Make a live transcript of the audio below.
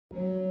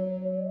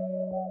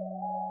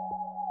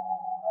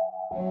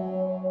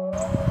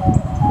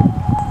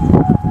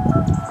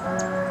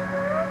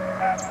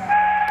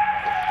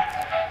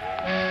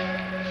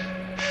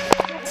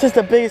This is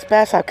the biggest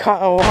bass I've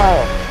caught in a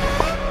while.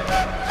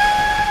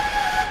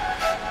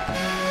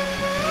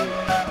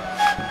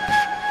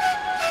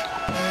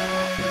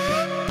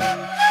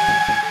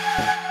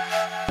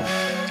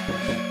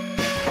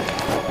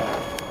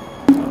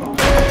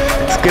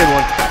 It's a good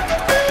one.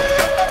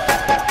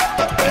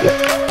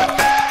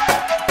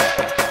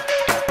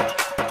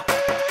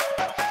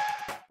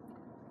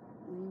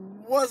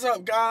 What's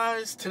up,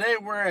 guys? Today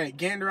we're at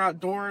Gander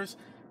Outdoors.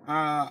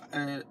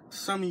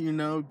 Some of you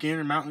know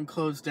Gander Mountain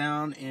closed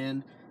down,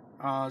 and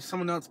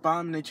someone else bought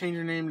them and they changed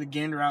their name to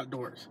Gander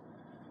Outdoors.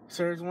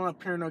 So there's one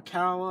up here in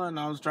Ocala, and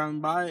I was driving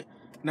by it.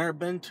 Never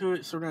been to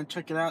it, so we're gonna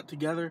check it out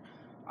together.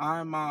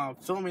 I'm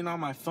filming on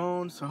my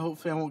phone, so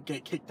hopefully I won't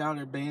get kicked out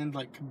or banned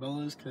like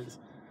Cabela's, because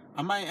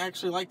I might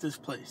actually like this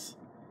place.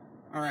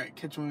 Alright,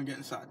 catch you when we get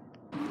inside.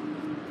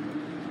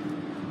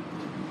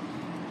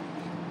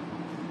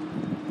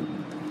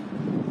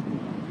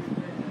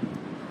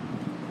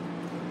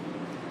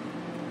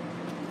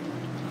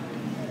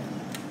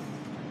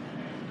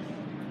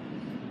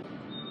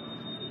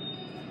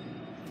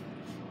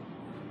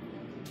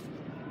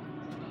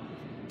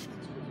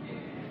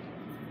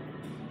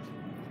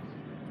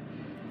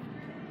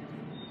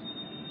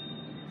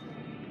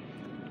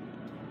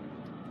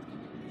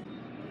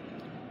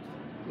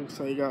 Looks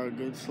like you got a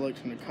good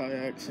selection of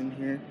kayaks in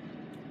here.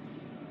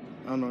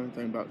 I don't know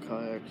anything about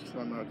kayaks, so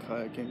I'm not a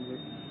kayak angler.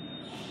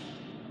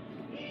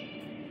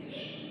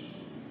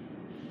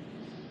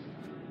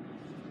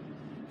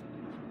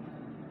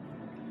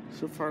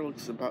 So far it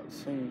looks about the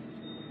same.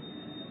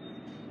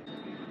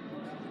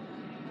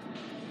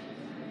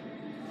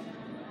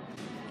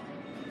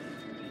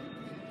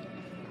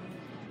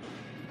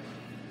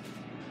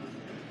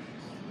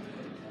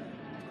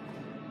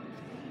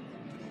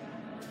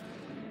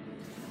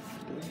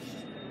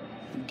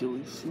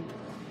 Ghillie suit.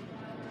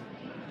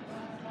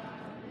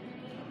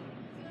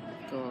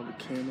 Got all the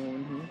camo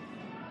in here.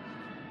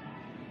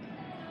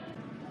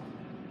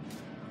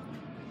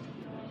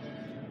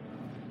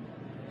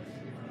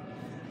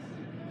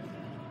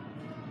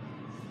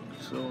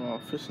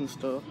 So fishing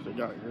stuff, they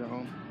got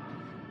your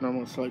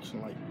normal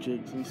selection like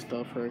jigs and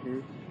stuff right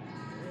here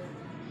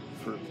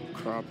for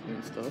crappie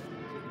and stuff.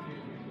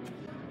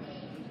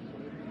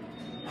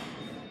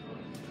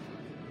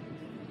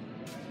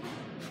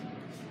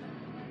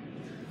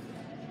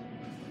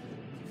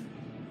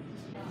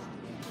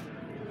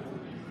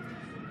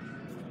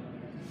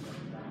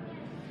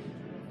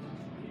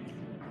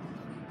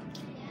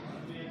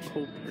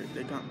 Culprit,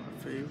 they got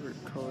my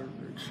favorite color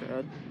for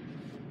shad.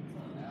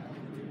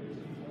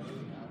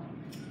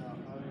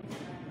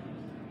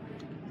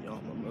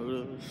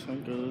 Yamamoto's,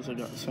 Senkos, I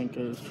got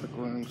Senkos, trick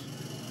worms.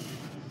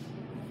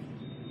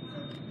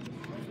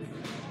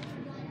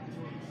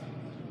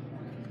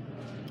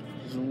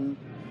 Zoom.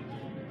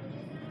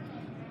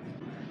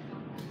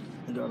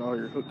 You got all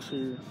your hooks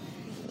here,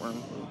 worm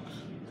hooks.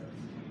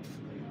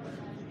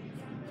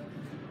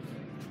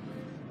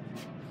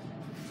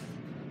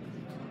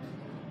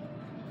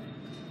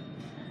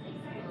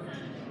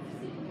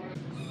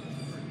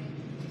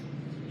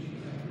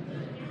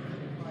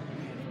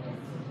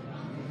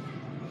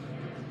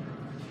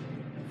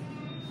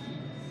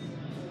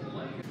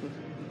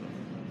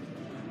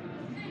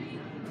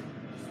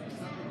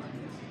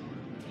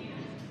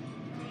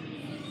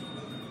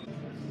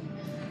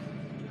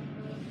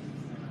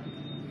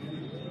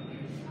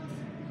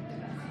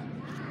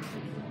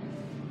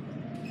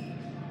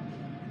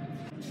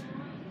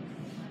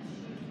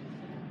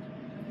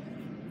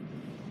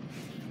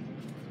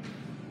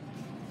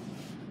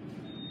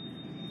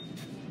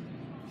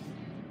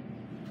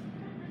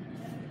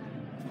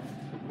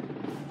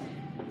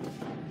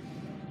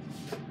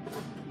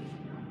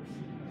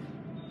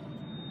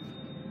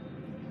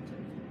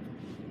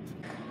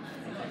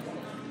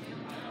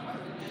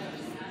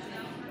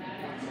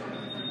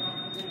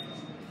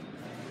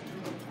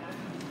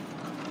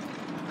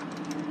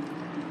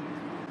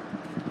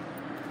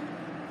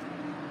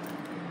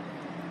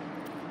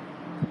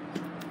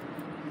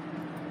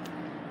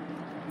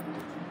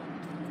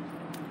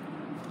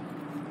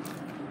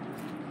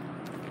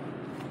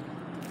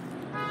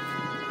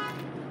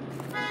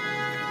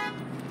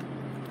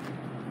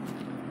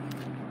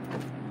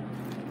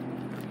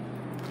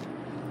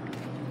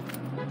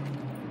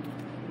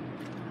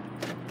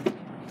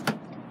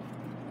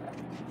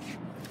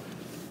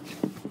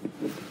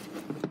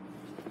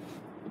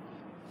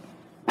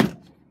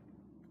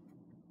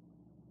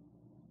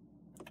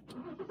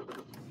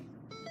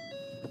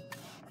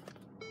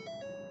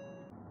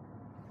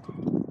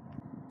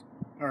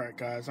 Alright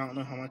guys, I don't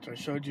know how much I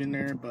showed you in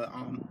there, but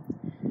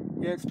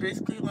yeah, it's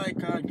basically like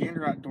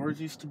Gander Outdoors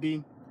used to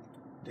be.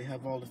 They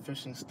have all the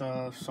fishing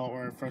stuff,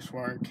 saltwater,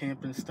 freshwater,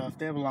 camping stuff.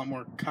 They have a lot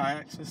more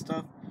kayaks and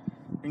stuff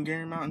than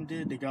Gander Mountain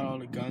did. They got all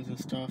the guns and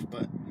stuff,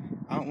 but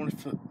I don't want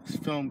to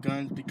film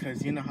guns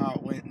because you know how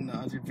it went in the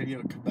other video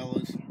at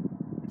Cabela's.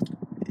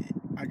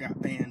 I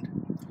got banned.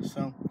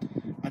 So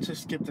I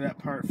just skipped to that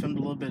part, filmed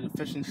a little bit of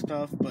fishing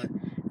stuff, but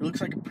it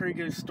looks like a pretty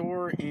good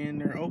store, and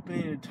they're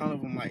opening a ton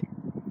of them. Like,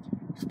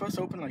 it's supposed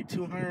to open like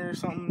 200 or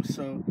something,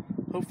 so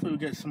hopefully we'll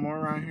get some more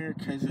around here,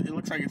 because it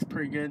looks like it's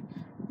pretty good.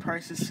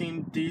 Prices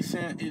seem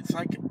decent. It's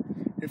like,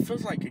 it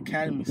feels like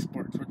Academy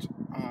Sports, which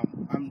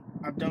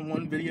I've done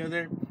one video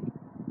there,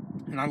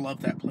 and I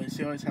love that place.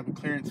 They always have a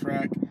clearance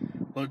rack.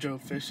 Lojo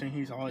Fishing,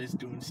 he's always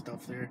doing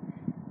stuff there.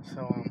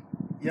 So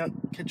yep,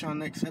 catch you on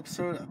next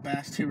episode of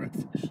Bass T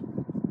Redfish.